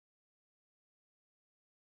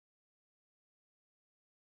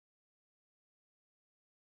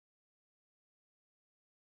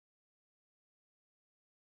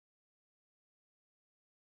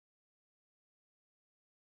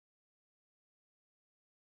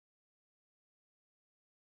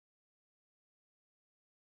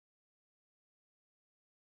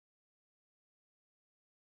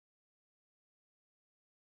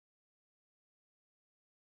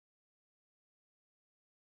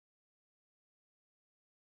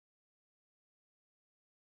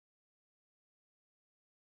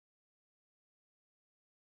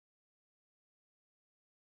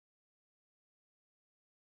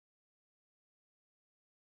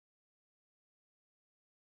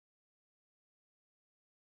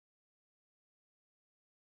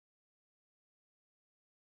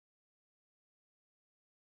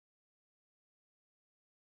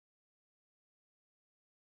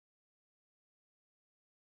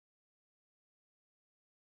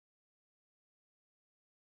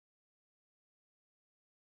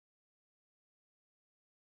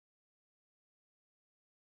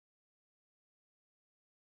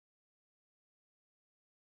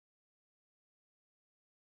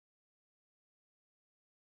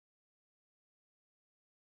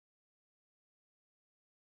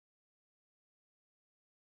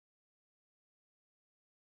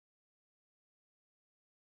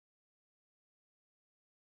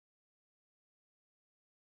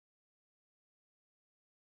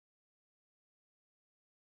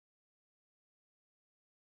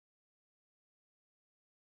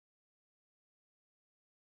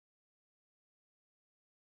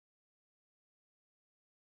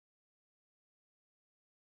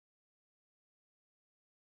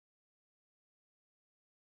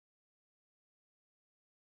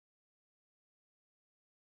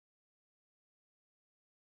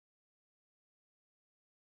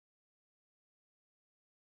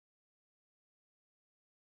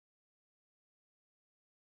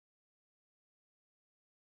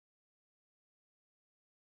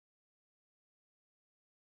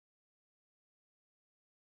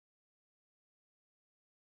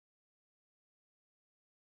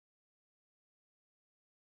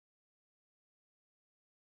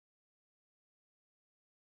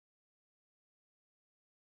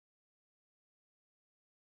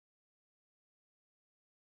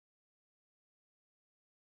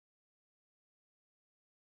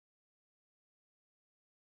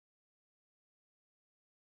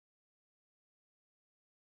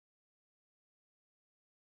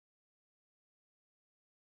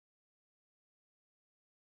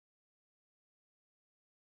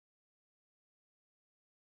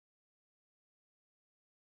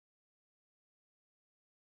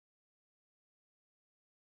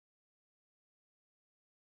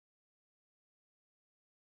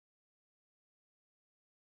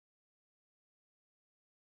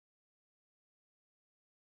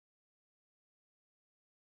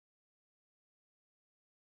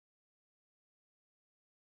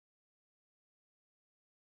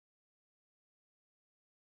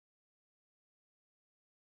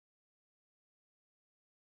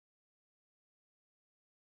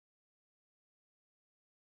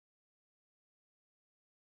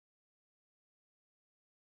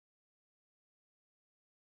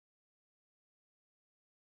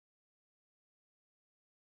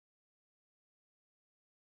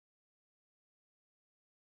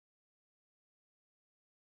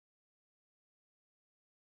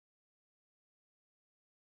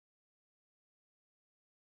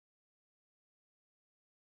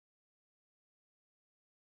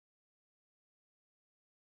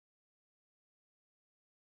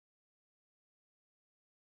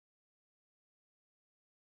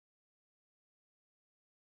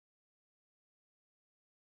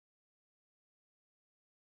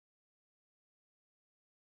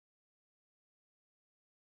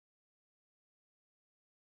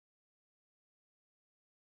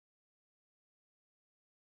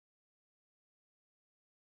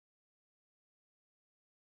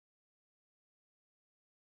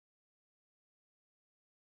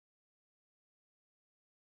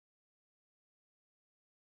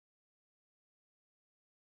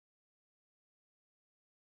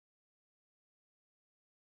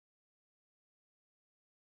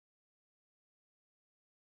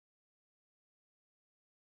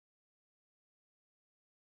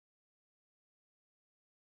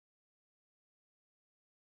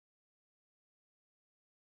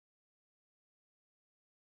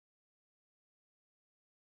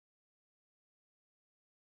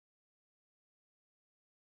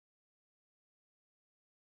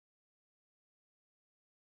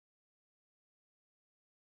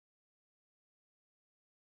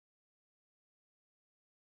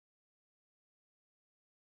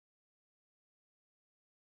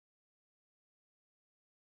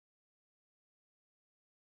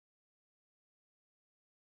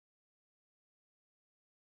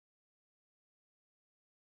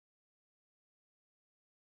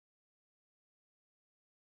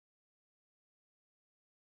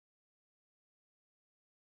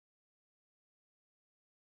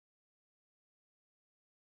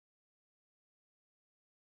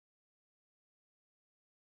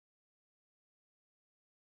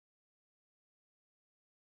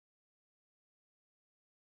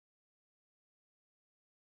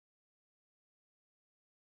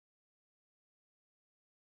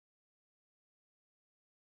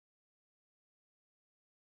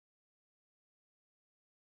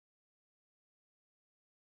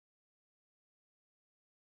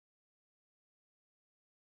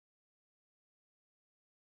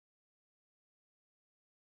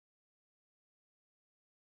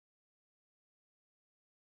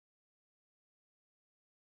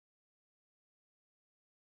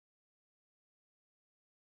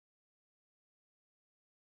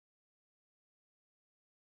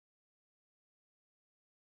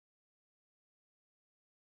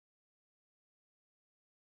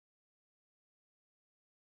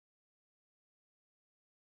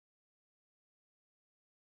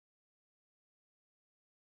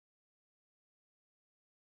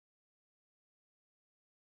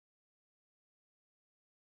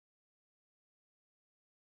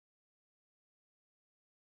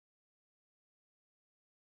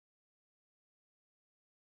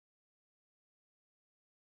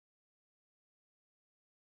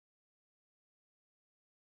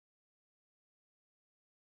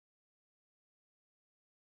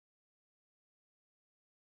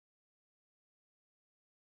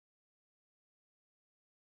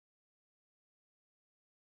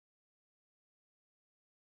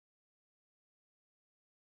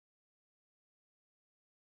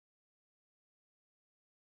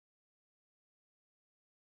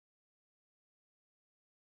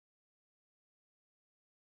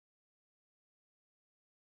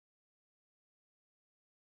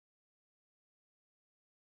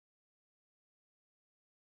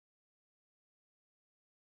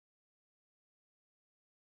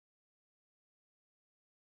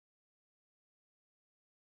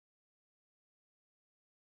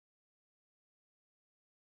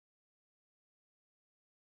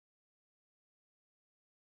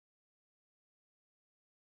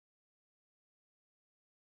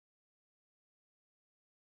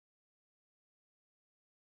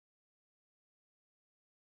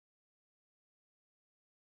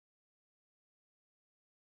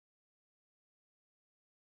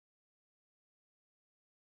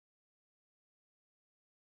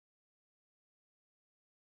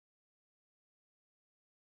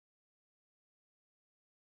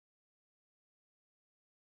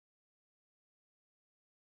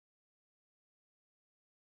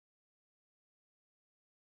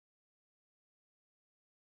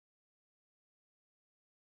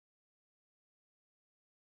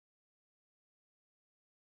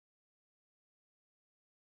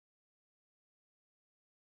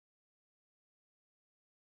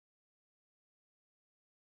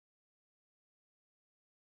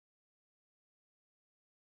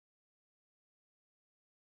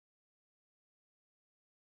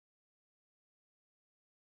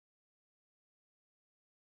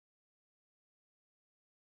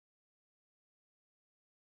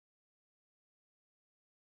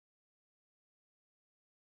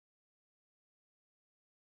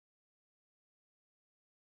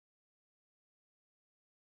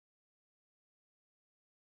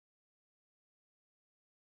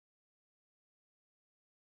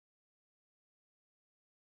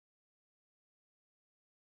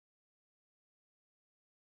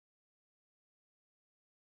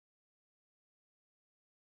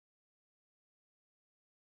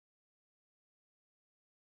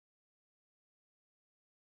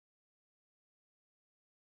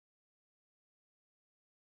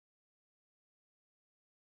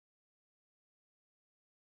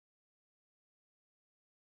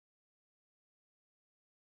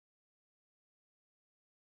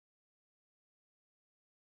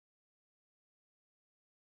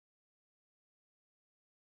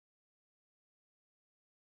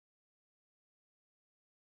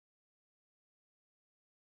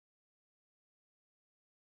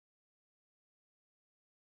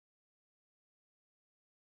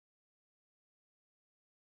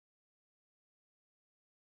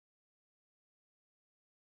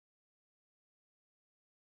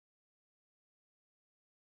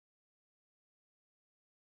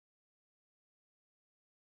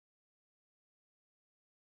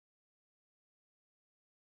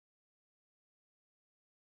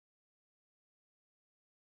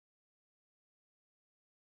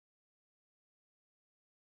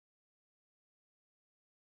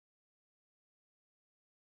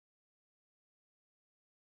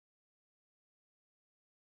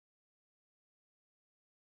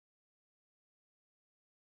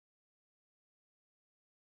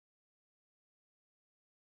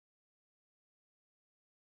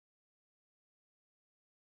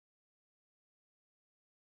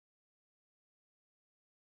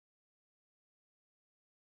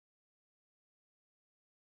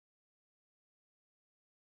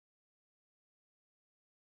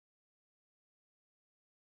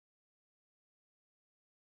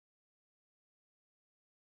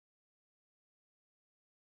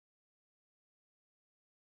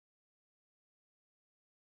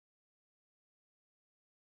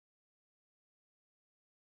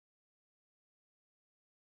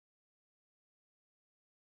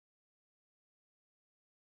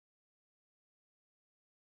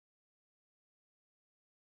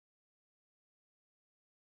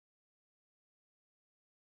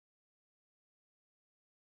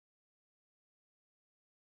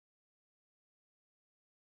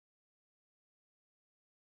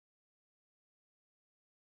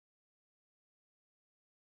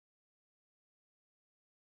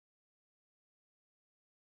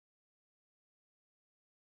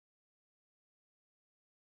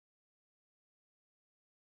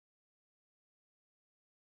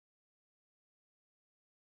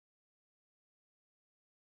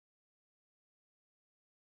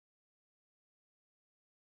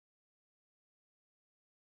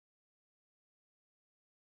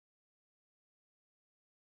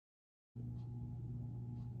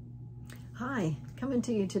Hi, coming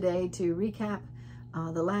to you today to recap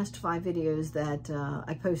the last 5 videos that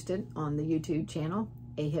I posted on the YouTube channel,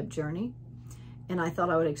 A Hip Journey, and I thought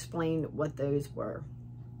I would explain what those were.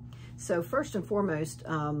 So first and foremost,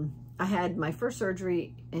 I had my first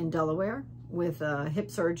surgery in Delaware with a hip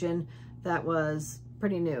surgeon that was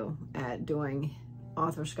pretty new at doing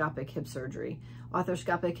arthroscopic hip surgery.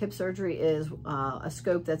 Arthroscopic hip surgery is a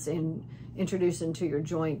scope that's introduced into your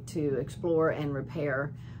joint to explore and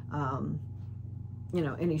repair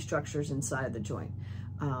any structures inside of the joint.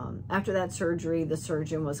 After that surgery, the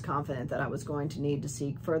surgeon was confident that I was going to need to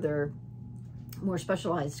seek further, more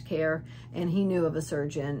specialized care, and he knew of a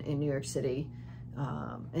surgeon in New York City,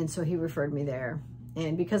 and so he referred me there.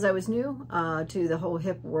 And because I was new to the whole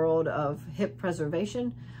hip world of hip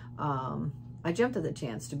preservation, I jumped at the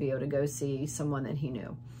chance to be able to go see someone that he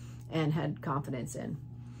knew and had confidence in.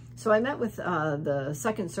 So I met with the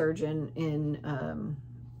second surgeon in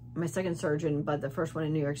my second surgeon, but the first one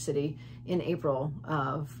in New York City, in April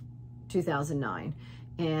of 2009,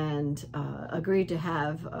 and agreed to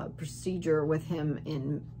have a procedure with him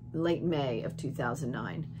in late May of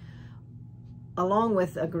 2009. Along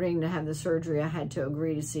with agreeing to have the surgery, I had to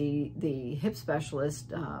agree to see the hip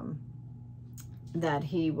specialist that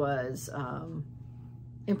he was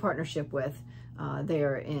in partnership with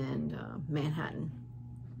there in Manhattan.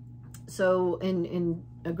 So in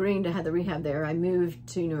agreeing to have the rehab there, I moved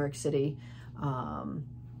to New York City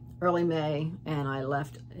early May, and I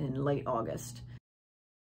left in late August.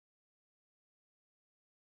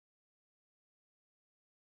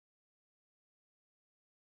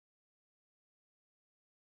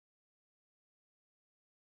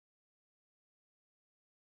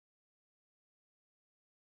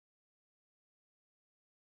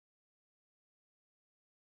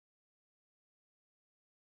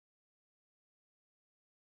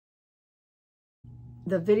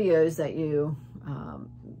 The videos that you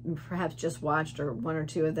perhaps just watched, or 1 or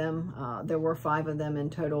 2 of them, there were 5 of them in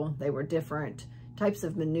total. They were different types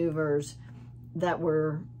of maneuvers that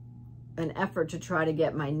were an effort to try to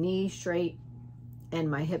get my knee straight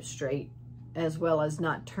and my hip straight, as well as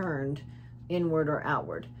not turned inward or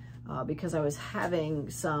outward, because I was having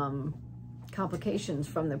some complications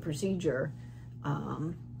from the procedure.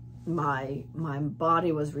 My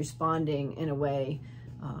body was responding in a way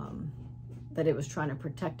that it was trying to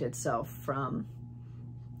protect itself from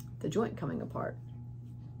the joint coming apart.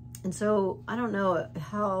 And so I don't know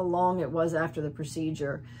how long it was after the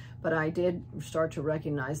procedure, but I did start to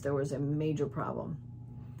recognize there was a major problem.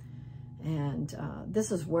 And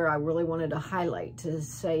this is where I really wanted to highlight, to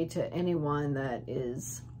say to anyone that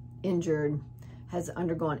is injured, has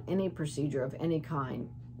undergone any procedure of any kind,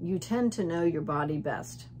 you tend to know your body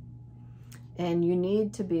best, and you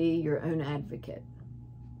need to be your own advocate.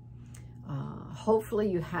 Hopefully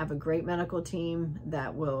you have a great medical team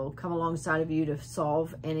that will come alongside of you to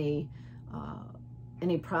solve any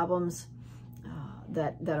problems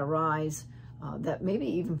that arise, that maybe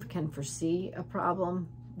even can foresee a problem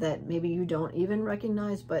that maybe you don't even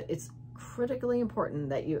recognize, but it's critically important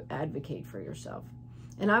that you advocate for yourself.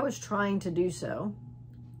 And I was trying to do so,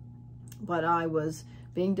 but I was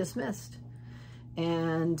being dismissed.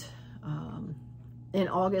 And in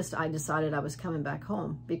August, I decided I was coming back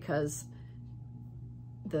home because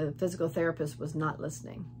the physical therapist was not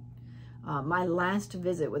listening. My last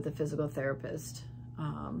visit with the physical therapist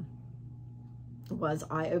was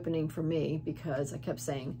eye-opening for me, because I kept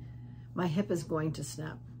saying, my hip is going to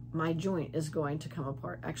snap. My joint is going to come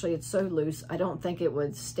apart. Actually, it's so loose, I don't think it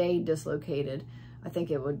would stay dislocated. I think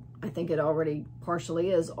it already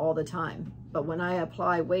partially is all the time. But when I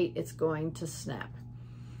apply weight, it's going to snap.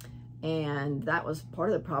 And that was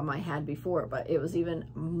part of the problem I had before, but it was even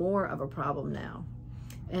more of a problem now.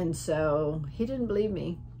 And so he didn't believe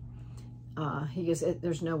me. He goes,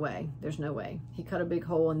 there's no way, there's no way. He cut a big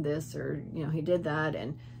hole in this, or, he did that,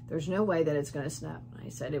 and there's no way that it's going to snap. I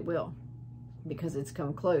said, it will, because it's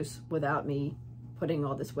come close without me putting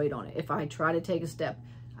all this weight on it. If I try to take a step,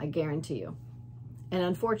 I guarantee you. And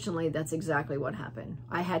unfortunately, that's exactly what happened.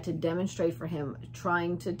 I had to demonstrate for him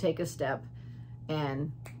trying to take a step,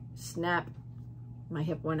 and snap, my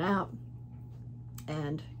hip went out.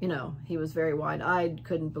 And, he was very wide-eyed,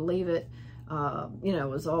 couldn't believe it,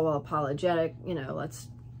 was all apologetic, let's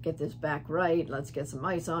get this back right, let's get some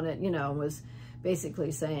ice on it, was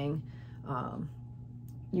basically saying,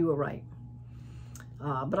 you were right.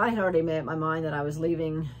 But I had already made up my mind that I was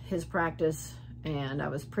leaving his practice, and I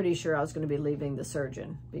was pretty sure I was going to be leaving the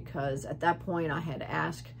surgeon, because at that point I had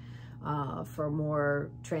asked for more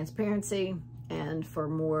transparency and for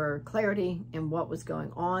more clarity in what was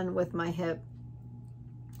going on with my hip,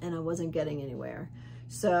 and I wasn't getting anywhere.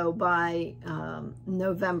 So by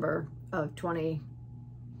November of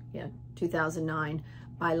 2009,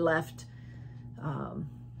 I left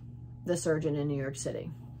the surgeon in New York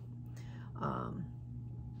City.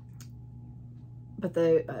 But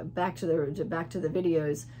back to the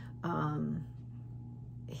videos,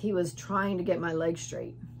 he was trying to get my leg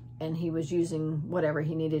straight, and he was using whatever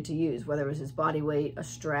he needed to use, whether it was his body weight, a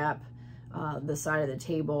strap, the side of the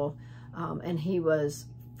table, and he was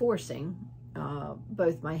forcing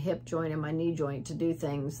both my hip joint and my knee joint to do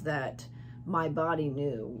things that my body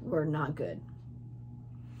knew were not good.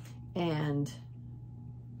 And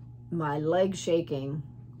my leg shaking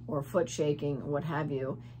or foot shaking, what have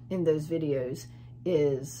you, in those videos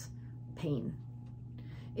is pain.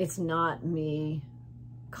 It's not me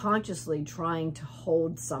consciously trying to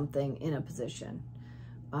hold something in a position.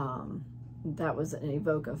 That was an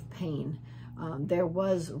evoke of pain. There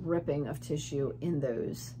was ripping of tissue in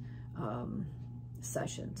those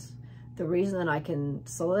sessions. The reason that I can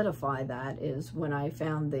solidify that is when I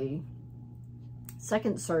found the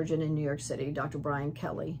second surgeon in New York City, Dr. Brian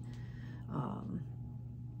Kelly,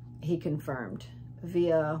 he confirmed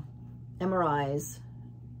via MRIs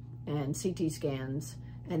and CT scans,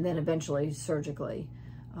 and then eventually surgically,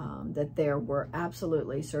 that there were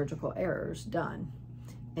absolutely surgical errors done,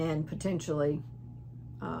 and potentially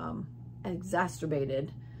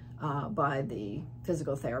exacerbated by the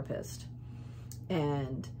physical therapist.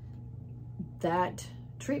 And that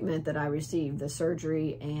treatment that I received, the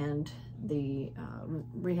surgery and the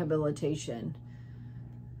rehabilitation,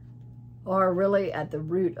 are really at the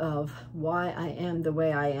root of why I am the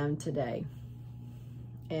way I am today.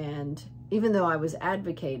 And even though I was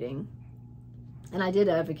advocating, and I did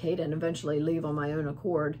advocate and eventually leave on my own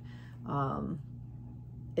accord,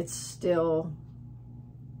 it still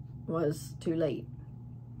was too late.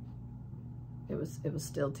 It was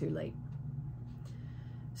still too late.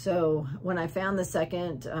 So when I found the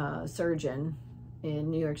second surgeon in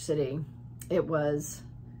New York City, it was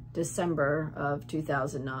December of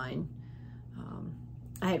 2009.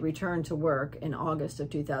 I had returned to work in August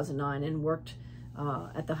of 2009 and worked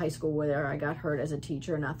at the high school where I got hurt as a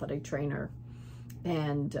teacher and athletic trainer.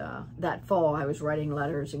 And that fall, I was writing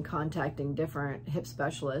letters and contacting different hip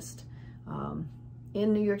specialists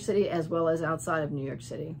in New York City as well as outside of New York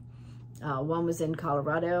City. One was in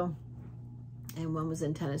Colorado and one was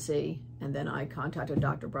in Tennessee. And then I contacted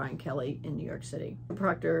Dr. Brian Kelly in New York City.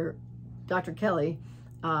 Dr. Kelly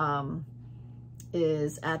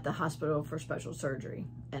is at the Hospital for Special Surgery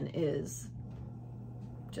and is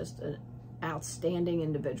just an outstanding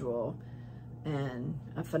individual and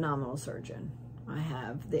a phenomenal surgeon. I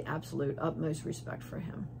have the absolute utmost respect for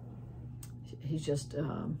him. He's just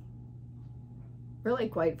really,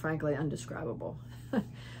 quite frankly, undescribable.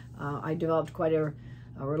 I developed quite a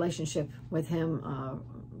relationship with him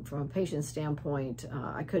from a patient standpoint.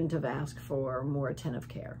 I couldn't have asked for more attentive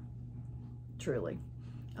care, truly.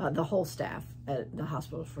 The whole staff at the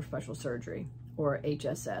Hospital for Special Surgery, or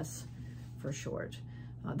HSS for short,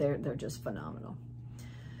 they're just phenomenal.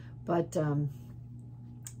 But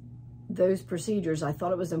those procedures, I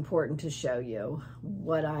thought it was important to show you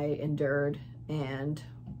what I endured and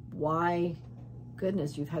why,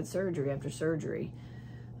 goodness, you've had surgery after surgery.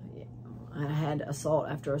 I had assault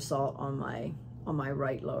after assault on my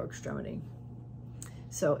right lower extremity.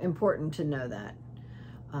 So important to know that.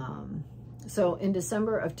 So in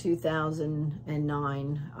December of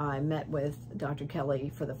 2009, I met with Dr.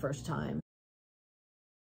 Kelly for the first time.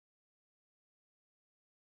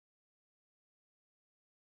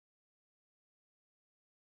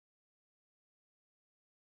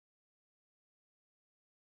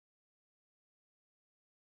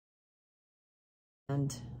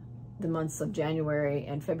 And the months of January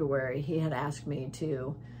and February, he had asked me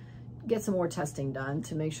to get some more testing done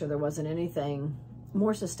to make sure there wasn't anything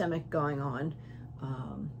more systemic going on,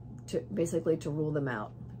 basically to rule them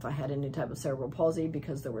out. If I had any type of cerebral palsy,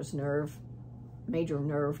 because there was major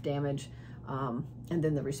nerve damage, and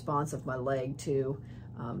then the response of my leg to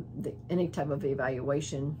any type of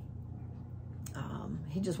evaluation.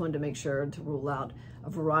 He just wanted to make sure to rule out a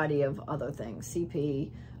variety of other things, CP.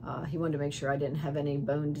 He wanted to make sure I didn't have any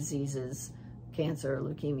bone diseases, cancer,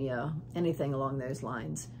 leukemia, anything along those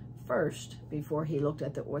lines first, before he looked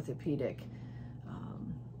at the orthopedic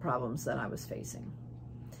problems that I was facing.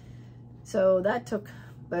 So that took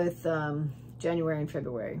both January and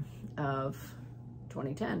February of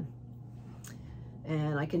 2010.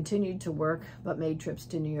 And I continued to work, but made trips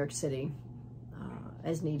to New York City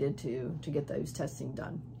as needed to get those testing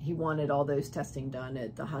done. He wanted all those testing done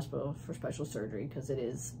at the Hospital for Special Surgery because it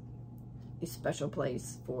is a special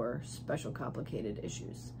place for special complicated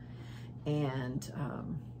issues. And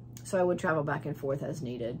so I would travel back and forth as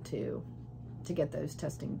needed to get those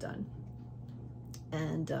testing done.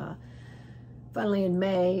 And finally in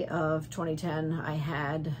May of 2010, I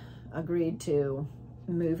had agreed to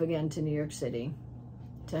move again to New York City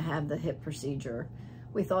to have the hip procedure.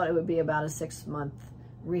 We thought it would be about a 6-month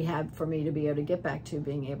rehab for me to be able to get back to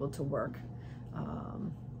being able to work,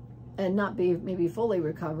 and not be maybe fully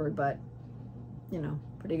recovered, but, you know,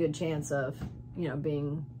 pretty good chance of, you know,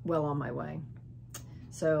 being well on my way.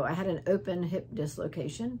 So I had an open hip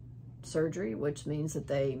dislocation surgery, which means that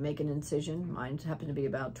they make an incision. Mine happened to be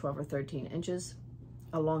about 12 or 13 inches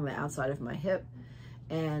along the outside of my hip,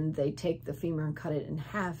 and they take the femur and cut it in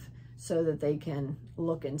half so that they can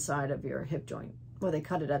look inside of your hip joint. Well, they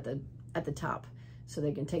cut it at the top so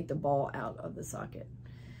they can take the ball out of the socket.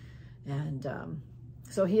 And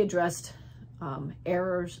so he addressed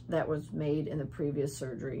errors that was made in the previous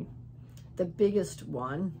surgery. The biggest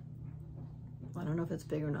one, I don't know if it's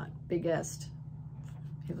big or not, biggest,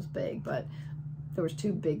 it was big, but there was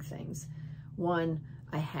 2 big things. One,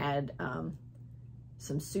 I had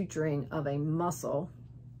some suturing of a muscle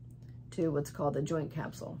to what's called the joint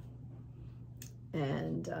capsule.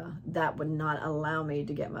 And that would not allow me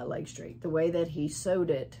to get my leg straight. The way that he sewed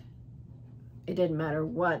it, it didn't matter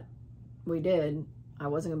what we did, I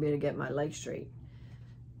wasn't gonna be able to get my leg straight.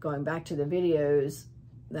 Going back to the videos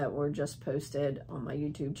that were just posted on my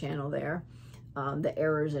YouTube channel there, the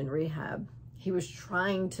errors in rehab, he was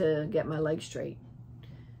trying to get my leg straight.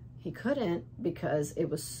 He couldn't because it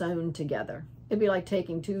was sewn together. It'd be like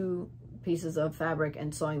taking 2 pieces of fabric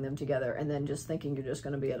and sewing them together and then just thinking you're just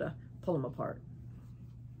gonna be able to pull them apart.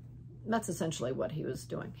 That's essentially what he was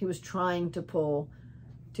doing. He was trying to pull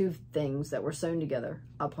 2 things that were sewn together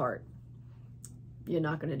apart. You're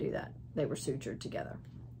not gonna do that. They were sutured together.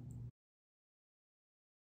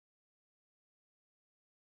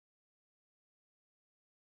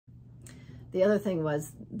 The other thing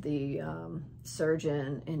was the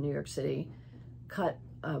surgeon in New York City cut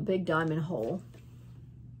a big diamond hole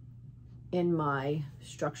in my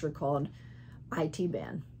structure called IT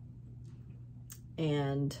band.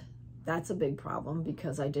 And that's a big problem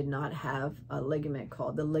because I did not have a ligament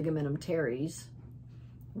called the ligamentum teres,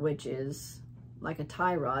 which is like a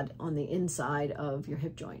tie rod on the inside of your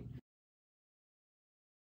hip joint.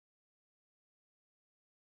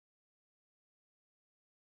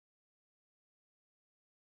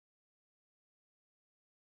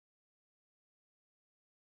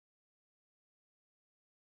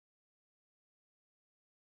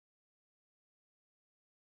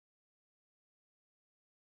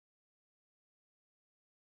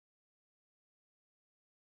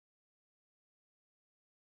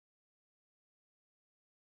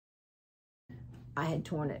 I had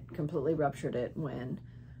torn it, completely ruptured it when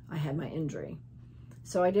I had my injury.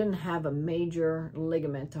 So I didn't have a major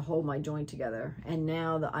ligament to hold my joint together. And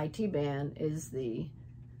now the IT band is the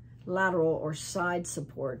lateral or side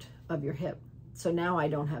support of your hip. So now I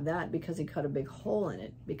don't have that because he cut a big hole in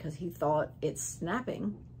it because he thought it's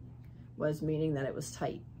snapping was meaning that it was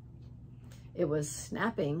tight. It was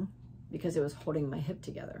snapping because it was holding my hip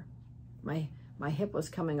together. My hip was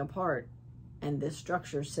coming apart, and this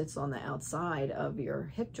structure sits on the outside of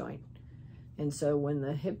your hip joint. And so when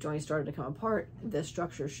the hip joint started to come apart, this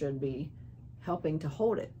structure should be helping to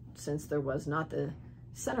hold it since there was not the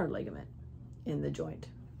center ligament in the joint.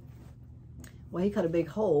 Well, he cut a big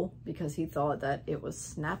hole because he thought that it was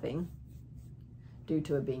snapping due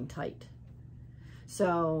to it being tight.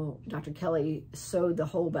 So Dr. Kelly sewed the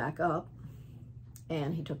hole back up,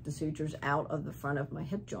 and he took the sutures out of the front of my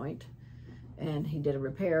hip joint, and he did a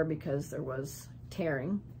repair because there was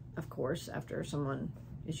tearing, of course, after someone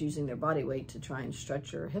is using their body weight to try and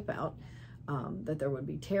stretch your hip out, that there would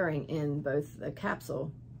be tearing in both the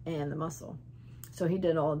capsule and the muscle. So he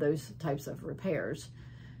did all of those types of repairs.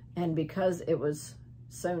 And because it was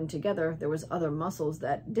sewn together, there was other muscles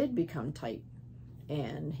that did become tight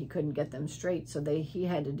and he couldn't get them straight. So he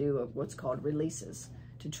had to do what's called releases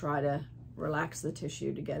to try to relax the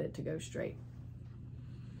tissue to get it to go straight.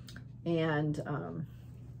 And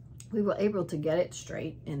we were able to get it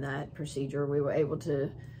straight in that procedure. We were able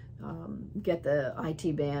to get the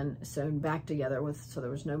IT band sewn back together so there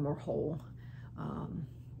was no more hole.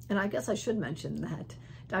 And I guess I should mention that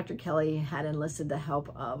Dr. Kelly had enlisted the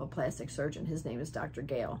help of a plastic surgeon. His name is Dr.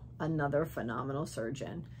 Gale, another phenomenal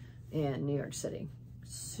surgeon in New York City.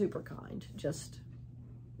 Super kind.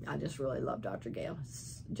 I just really love Dr. Gale.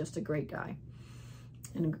 He's just a great guy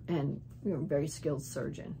and you know, very skilled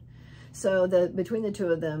surgeon. So between the 2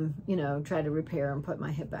 of them, you know, tried to repair and put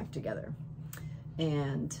my hip back together.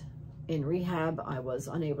 And in rehab, I was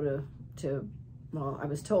unable to well, I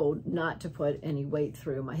was told not to put any weight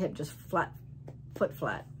through my hip, just foot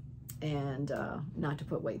flat, and not to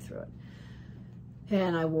put weight through it.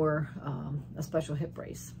 And I wore a special hip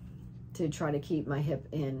brace to try to keep my hip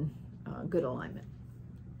in good alignment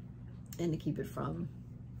and to keep it from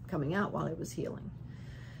coming out while it was healing.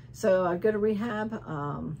 So I'd go to rehab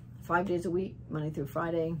 5 days a week, Monday through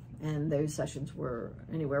Friday, and those sessions were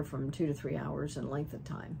anywhere from 2 to 3 hours in length of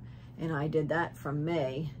time. And I did that from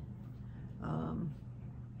May,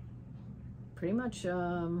 pretty much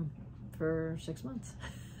for 6 months.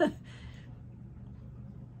 It's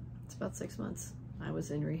about 6 months I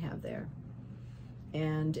was in rehab there.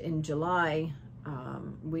 And in July,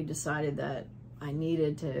 we decided that I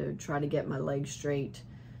needed to try to get my leg straight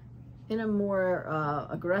in a more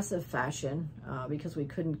aggressive fashion because we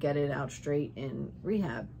couldn't get it out straight in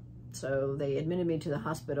rehab. So they admitted me to the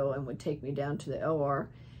hospital and would take me down to the OR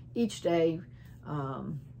each day.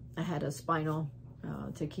 I had a spinal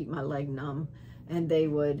to keep my leg numb, and they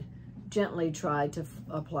would gently try to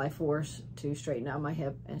apply force to straighten out my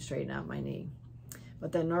hip and straighten out my knee.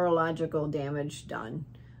 But the neurological damage done,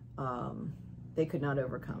 they could not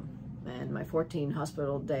overcome. And my 14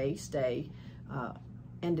 hospital day stay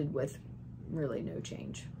ended with really no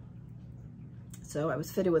change. So I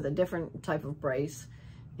was fitted with a different type of brace,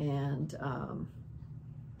 and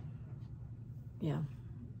yeah,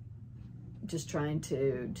 just trying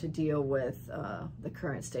to deal with the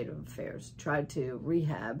current state of affairs, tried to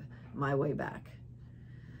rehab my way back.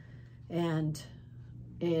 And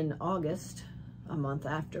in August, a month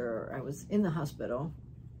after I was in the hospital,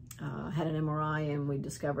 had an MRI, and we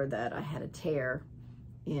discovered that I had a tear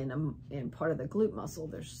in part of the glute muscle.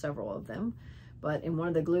 There's several of them, but in one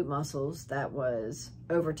of the glute muscles that was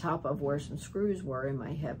over top of where some screws were in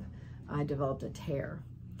my hip, I developed a tear.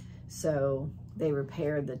 So they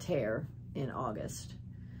repaired the tear in August.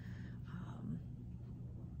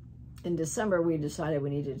 In December, we decided we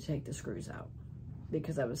needed to take the screws out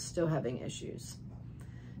because I was still having issues.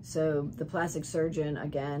 So the plastic surgeon,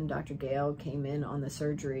 again, Dr. Gale, came in on the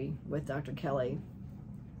surgery with Dr. Kelly,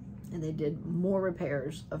 and they did more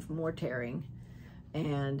repairs of more tearing.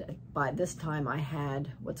 And by this time I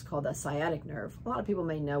had what's called a sciatic nerve. A lot of people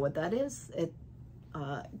may know what that is. It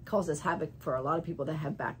causes havoc for a lot of people that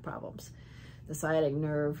have back problems. The sciatic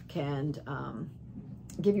nerve can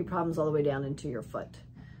give you problems all the way down into your foot.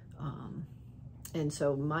 And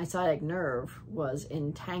so my sciatic nerve was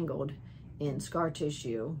entangled in scar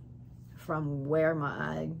tissue from where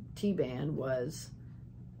my T-band was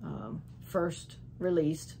first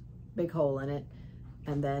released, big hole in it,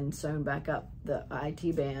 and then sewn back up. The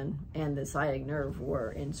IT band and the sciatic nerve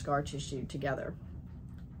were in scar tissue together.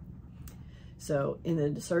 So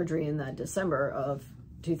in the surgery in that December of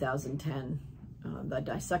 2010, I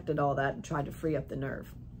dissected all that and tried to free up the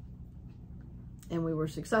nerve. And we were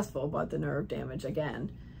successful, but the nerve damage,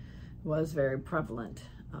 again, was very prevalent.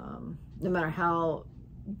 No matter how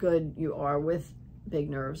good you are with big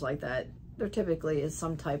nerves like that, there typically is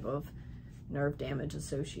some type of nerve damage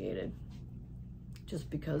associated, just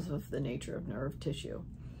because of the nature of nerve tissue.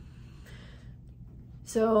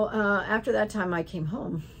 So after that time, I came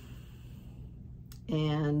home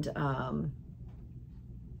and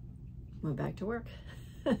went back to work.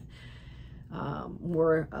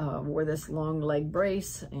 Wore this long leg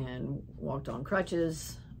brace and walked on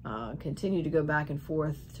crutches. Continued to go back and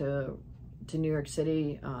forth to New York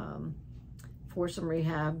City for some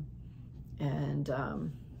rehab and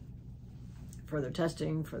further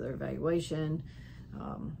testing, further evaluation.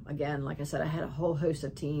 Again, like I said, I had a whole host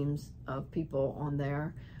of teams of people on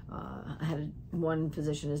there. I had one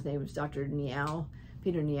physician, his name was Dr. Niao,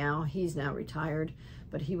 Peter Niao. He's now retired,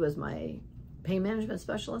 but he was my pain management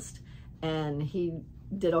specialist, and he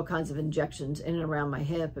did all kinds of injections in and around my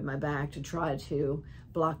hip and my back to try to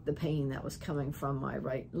block the pain that was coming from my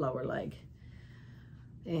right lower leg.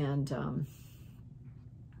 And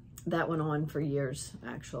that went on for years,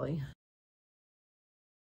 actually.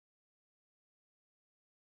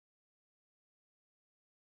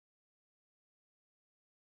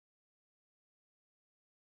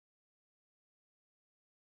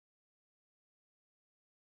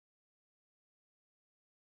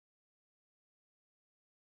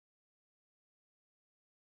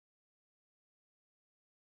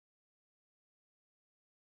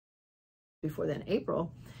 Before then,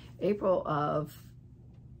 April of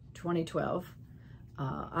 2012,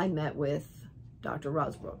 I met with Dr.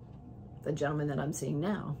 Rosbrook, the gentleman that I'm seeing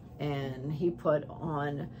now, and he put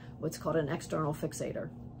on what's called an external fixator.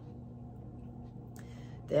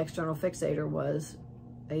 The external fixator was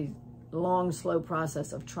a long, slow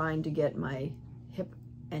process of trying to get my hip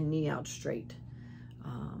and knee out straight.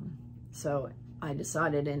 So I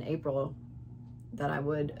decided in April that I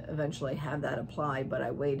would eventually have that applied, but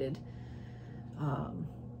I waited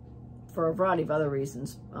for a variety of other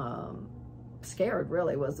reasons. Scared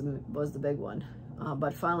really was the big one.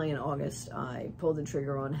 But finally in August, I pulled the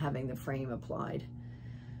trigger on having the frame applied.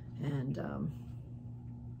 And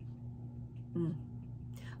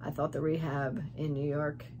I thought the rehab in New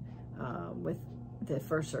York with the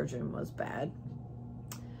first surgeon was bad,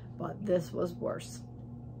 but this was worse.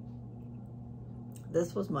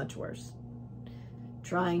 This was much worse.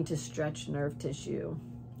 Trying to stretch nerve tissue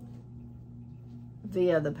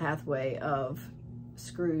via the pathway of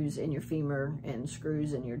screws in your femur and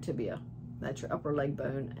screws in your tibia. That's your upper leg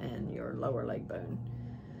bone and your lower leg bone.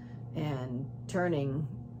 And turning,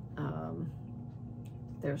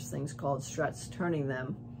 there's things called struts, turning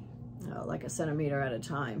them like a centimeter at a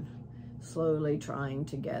time, slowly trying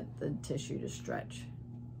to get the tissue to stretch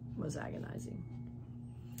was agonizing.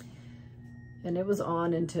 And it was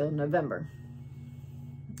on until November,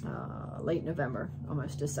 late November,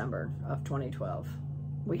 almost December of 2012.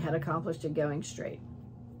 We had accomplished it going straight,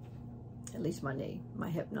 at least my knee,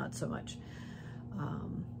 my hip not so much.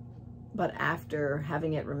 But after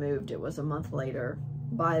having it removed, it was a month later.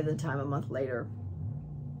 By the time a month later,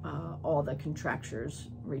 all the contractures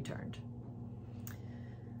returned.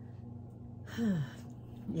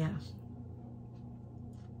 Yeah.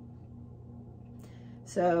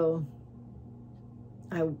 So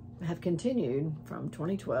I have continued from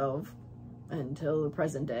 2012 until the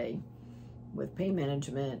present day with pain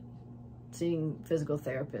management, seeing physical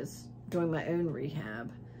therapists, doing my own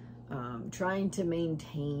rehab, trying to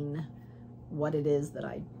maintain what it is that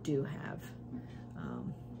I do have.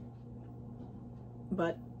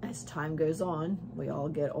 But as time goes on, we all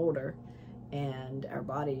get older and our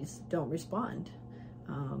bodies don't respond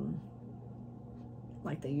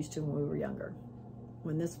like they used to when we were younger.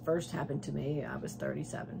 When this first happened to me, I was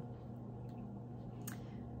 37.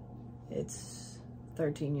 It's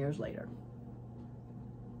 13 years later.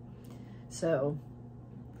 So,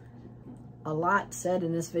 a lot said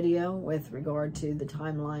in this video with regard to the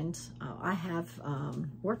timelines. I have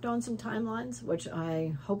worked on some timelines, which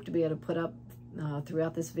I hope to be able to put up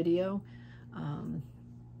throughout this video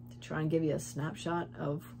to try and give you a snapshot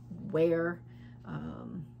of where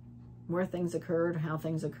things occurred, how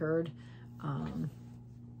things occurred.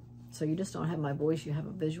 So you just don't have my voice, you have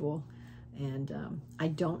a visual. And I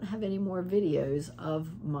don't have any more videos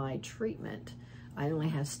of my treatment. I only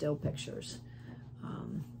have still pictures.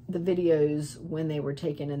 The videos when they were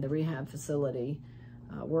taken in the rehab facility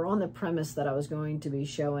were on the premise that I was going to be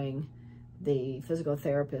showing the physical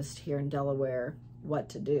therapist here in Delaware what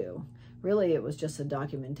to do. Really, it was just a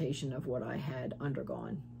documentation of what I had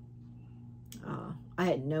undergone. I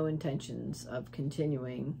had no intentions of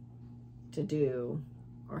continuing to do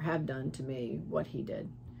or have done to me what he did.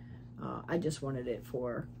 I just wanted it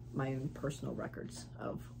for my own personal records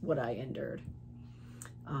of what I endured.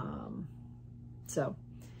 So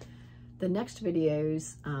the next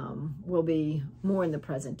videos will be more in the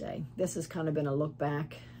present day. This has kind of been a look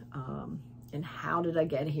back and how did I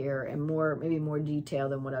get here, and maybe more detail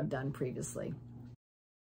than what I've done previously.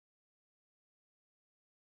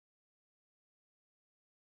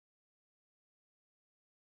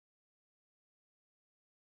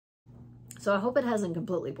 So I hope it hasn't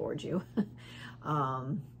completely bored you.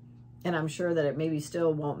 And I'm sure that it maybe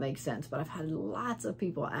still won't make sense, but I've had lots of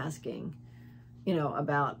people asking, you know,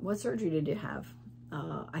 about what surgery did you have?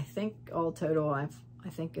 I think all total, I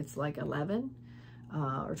think it's like 11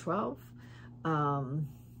 or 12,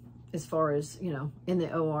 as far as, you know, in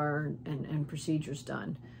the OR and procedures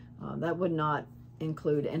done. That would not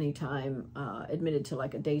include any time admitted to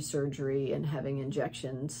like a day surgery and having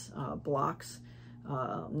injections, blocks,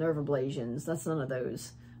 nerve ablations. That's none of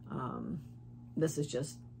those. This is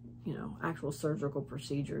just, you know, actual surgical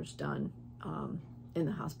procedures done in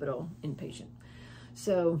the hospital, inpatient.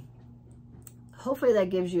 So hopefully that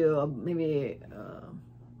gives you maybe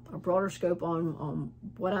a broader scope on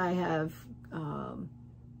what I have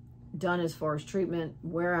done as far as treatment,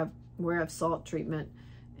 where I've sought treatment,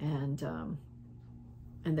 and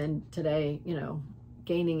then today, you know,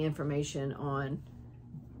 gaining information on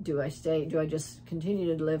do I just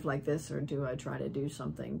continue to live like this, or do I try to do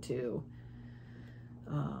something to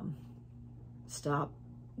stop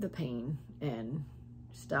the pain and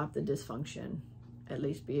stop the dysfunction, at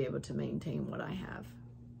least be able to maintain what I have.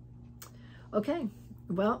 Okay,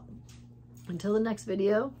 well, until the next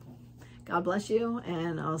video, God bless you,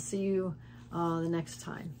 and I'll see you the next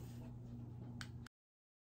time.